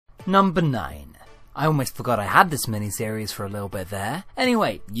Number 9. I almost forgot I had this miniseries for a little bit there.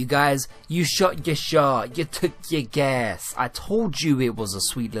 Anyway, you guys, you shot your shot, you took your guess. I told you it was a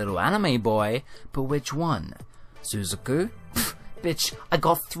sweet little anime boy, but which one? Suzaku? Pfft, bitch, I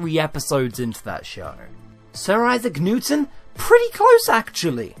got 3 episodes into that show. Sir Isaac Newton? Pretty close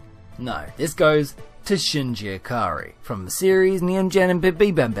actually. No, this goes to Shinji Ikari from the series Neon Genesis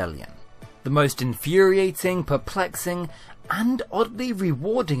Evangelion. The most infuriating, perplexing, and oddly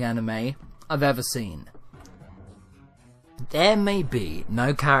rewarding anime I've ever seen. There may be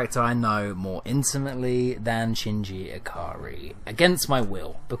no character I know more intimately than Shinji Ikari, against my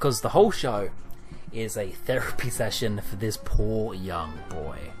will, because the whole show is a therapy session for this poor young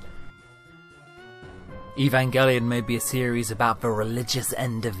boy. Evangelion may be a series about the religious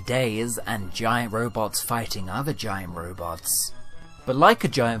end of days and giant robots fighting other giant robots. But like a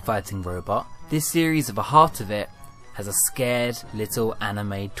giant fighting robot, this series at the heart of it has a scared little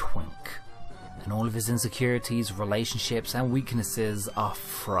anime twink. And all of his insecurities, relationships and weaknesses are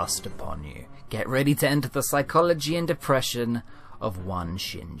thrust upon you. Get ready to enter the psychology and depression of one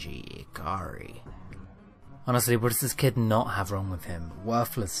Shinji Ikari. Honestly, what does this kid not have wrong with him?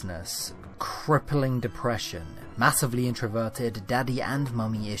 Worthlessness, crippling depression, massively introverted, daddy and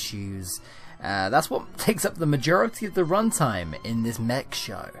mummy issues. That's what takes up the majority of the runtime in this mech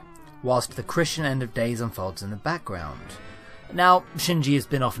show, whilst the Christian end of days unfolds in the background. Now, Shinji has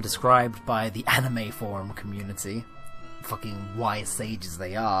been often described by the anime forum community, fucking wise sages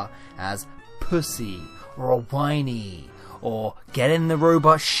they are, as pussy, or a whiny, or get in the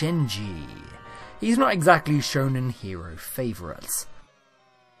robot Shinji. He's not exactly shonen hero favourites.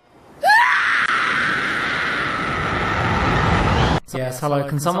 Yes, hello,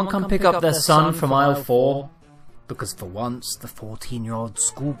 can someone come pick up their son from aisle 4? Because for once, the 14-year-old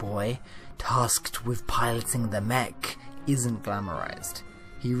schoolboy, tasked with piloting the mech, isn't glamorized.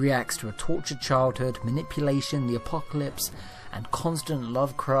 He reacts to a tortured childhood, manipulation, the apocalypse, and constant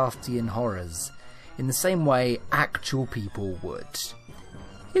Lovecraftian horrors, in the same way actual people would.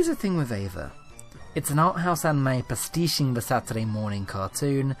 Here's the thing with Ava. It's an art house anime pastiching the Saturday morning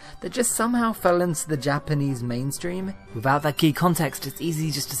cartoon that just somehow fell into the Japanese mainstream. Without that key context, it's easy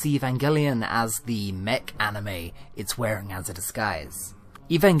just to see Evangelion as the mech anime it's wearing as a disguise.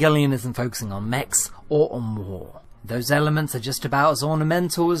 Evangelion isn't focusing on mechs or on war. Those elements are just about as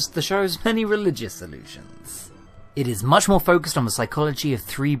ornamental as the show's many religious allusions. It is much more focused on the psychology of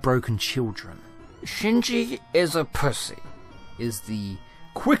 3 broken children. Shinji is a pussy is the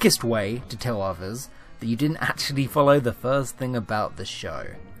quickest way to tell others that you didn't actually follow the first thing about the show.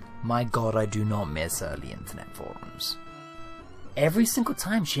 My god, I do not miss early internet forums. Every single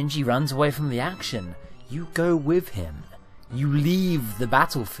time Shinji runs away from the action, you go with him. You leave the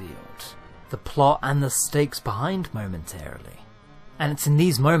battlefield, the plot and the stakes behind momentarily. And it's in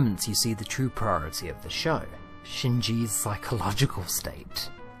these moments you see the true priority of the show, Shinji's psychological state.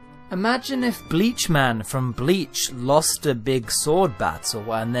 Imagine if Bleach Man from Bleach lost a big sword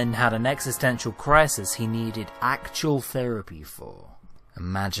battle and then had an existential crisis he needed actual therapy for.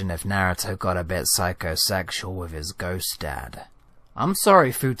 Imagine if Naruto got a bit psychosexual with his ghost dad. I'm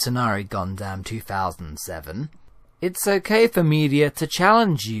sorry, Futanari Gundam 2007. It's okay for media to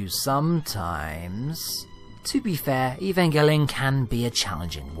challenge you sometimes. To be fair, Evangelion can be a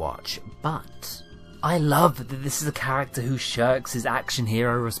challenging watch, but I love that this is a character who shirks his action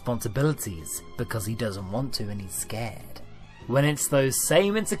hero responsibilities because he doesn't want to and he's scared. When it's those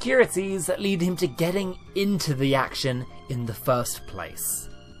same insecurities that lead him to getting into the action in the first place.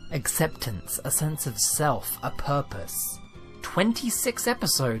 Acceptance, a sense of self, a purpose. 26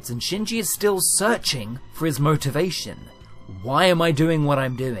 episodes and Shinji is still searching for his motivation. Why am I doing what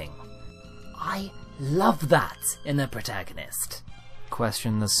I'm doing? I love that in a protagonist.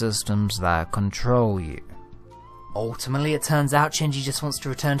 Question the systems that control you. Ultimately, it turns out Shinji just wants to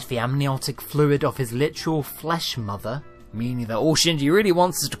return to the amniotic fluid of his literal flesh mother, meaning that all Shinji really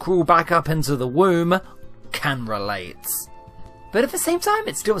wants is to crawl back up into the womb. Can relate. But at the same time,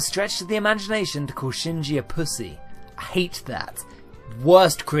 it's still a stretch to the imagination to call Shinji a pussy. I hate that.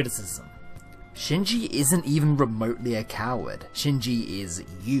 Worst criticism. Shinji isn't even remotely a coward. Shinji is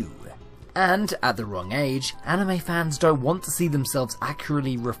you. And, at the wrong age, anime fans don't want to see themselves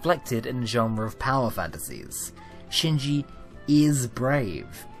accurately reflected in a genre of power fantasies. Shinji is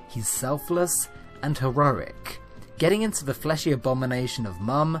brave. He's selfless and heroic. Getting into the fleshy abomination of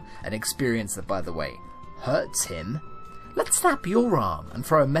Mum, an experience that, by the way, hurts him. Let's snap your arm and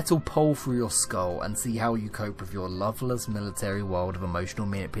throw a metal pole through your skull and see how you cope with your loveless military world of emotional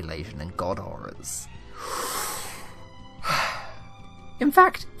manipulation and god horrors. In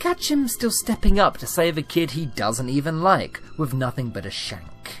fact, catch him still stepping up to save a kid he doesn't even like, with nothing but a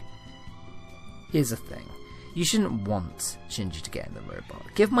shank. Here's the thing. You shouldn't want Shinji to get in the robot.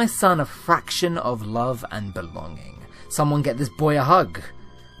 Give my son a fraction of love and belonging. Someone get this boy a hug.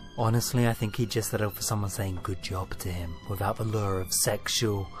 Honestly, I think he just settled for someone saying good job to him without the lure of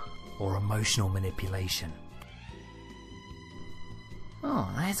sexual or emotional manipulation.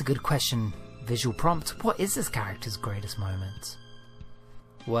 Oh, that is a good question. Visual prompt. What is this character's greatest moment?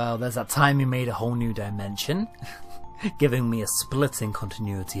 Well, there's that time he made a whole new dimension, giving me a splitting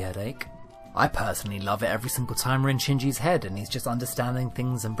continuity headache. I personally love it every single time we're in Shinji's head and he's just understanding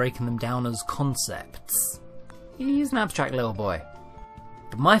things and breaking them down as concepts. He's an abstract little boy.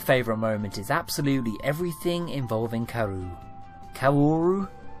 But my favourite moment is absolutely everything involving Kaoru?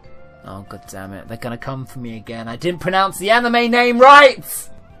 Oh god damn it, they're gonna come for me again. I didn't pronounce the anime name right!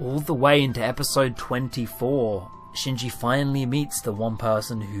 All the way into episode 24, Shinji finally meets the one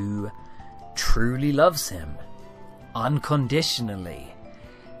person who truly loves him. Unconditionally.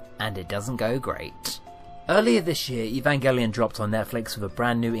 And it doesn't go great. Earlier this year, Evangelion dropped on Netflix with a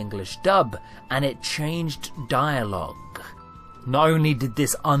brand new English dub, and it changed dialogue. Not only did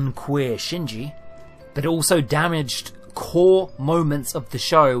this unqueer Shinji, but it also damaged core moments of the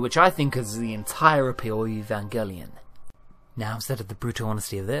show, which I think is the entire appeal of Evangelion. Now, instead of the brutal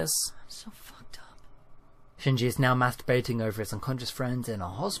honesty of this, so fucked up. Shinji is now masturbating over his unconscious friend in a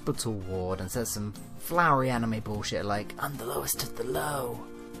hospital ward and says some flowery anime bullshit like, "I'm the lowest of the low."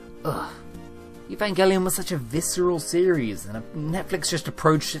 Ugh. Evangelion was such a visceral series, and Netflix just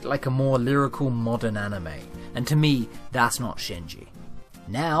approached it like a more lyrical modern anime. And to me, that's not Shinji.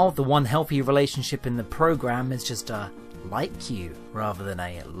 Now, the one healthy relationship in the program is just a like you rather than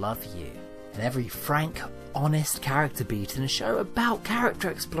a love you. And every frank, honest character beat in a show about character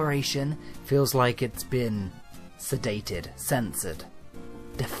exploration feels like it's been sedated, censored,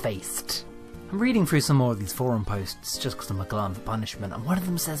 defaced. I'm reading through some more of these forum posts just because I'm a glutton for punishment, and one of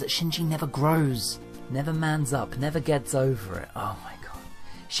them says that Shinji never grows, never mans up, never gets over it. Oh my god.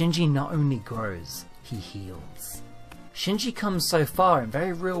 Shinji not only grows, he heals. Shinji comes so far in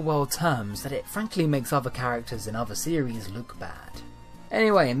very real world terms that it frankly makes other characters in other series look bad.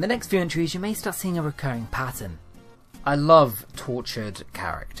 Anyway, in the next few entries you may start seeing a recurring pattern. I love tortured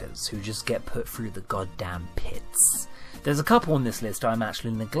characters who just get put through the goddamn pits. There's a couple on this list I'm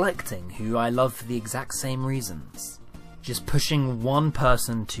actually neglecting who I love for the exact same reasons. Just pushing one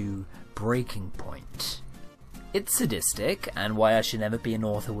person to breaking point. It's sadistic, and why I should never be an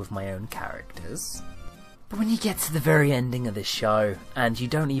author with my own characters. But when you get to the very ending of this show, and you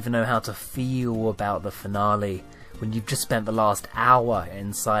don't even know how to feel about the finale, when you've just spent the last hour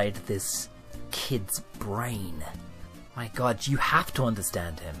inside this kid's brain. My god, you have to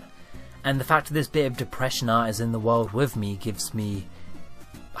understand him. And the fact that this bit of depression art is in the world with me gives me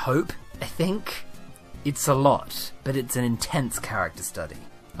hope, I think. It's a lot, but it's an intense character study.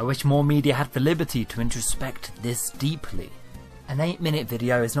 I wish more media had the liberty to introspect this deeply. An 8-minute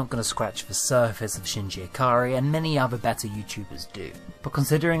video is not going to scratch the surface of Shinji Ikari, and many other better YouTubers do. But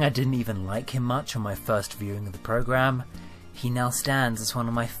considering I didn't even like him much on my first viewing of the program, he now stands as one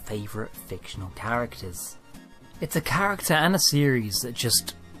of my favourite fictional characters. It's a character and a series that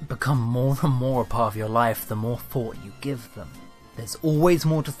just become more and more a part of your life the more thought you give them. There's always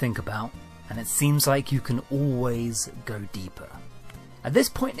more to think about, and it seems like you can always go deeper. At this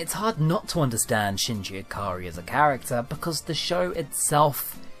point it's hard not to understand Shinji Ikari as a character because the show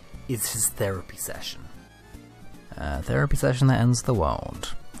itself is his therapy session. A therapy session that ends the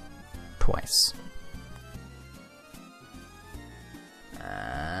world. Twice.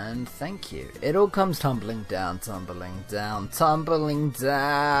 And thank you. It all comes tumbling down, tumbling down, tumbling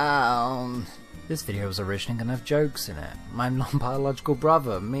down. This video was originally going to have jokes in it. My non-biological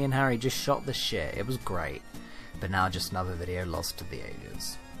brother, me and Harry just shot the shit. It was great. But now just another video lost to the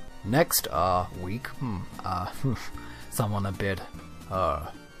ages. Next, someone a bit,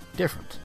 different.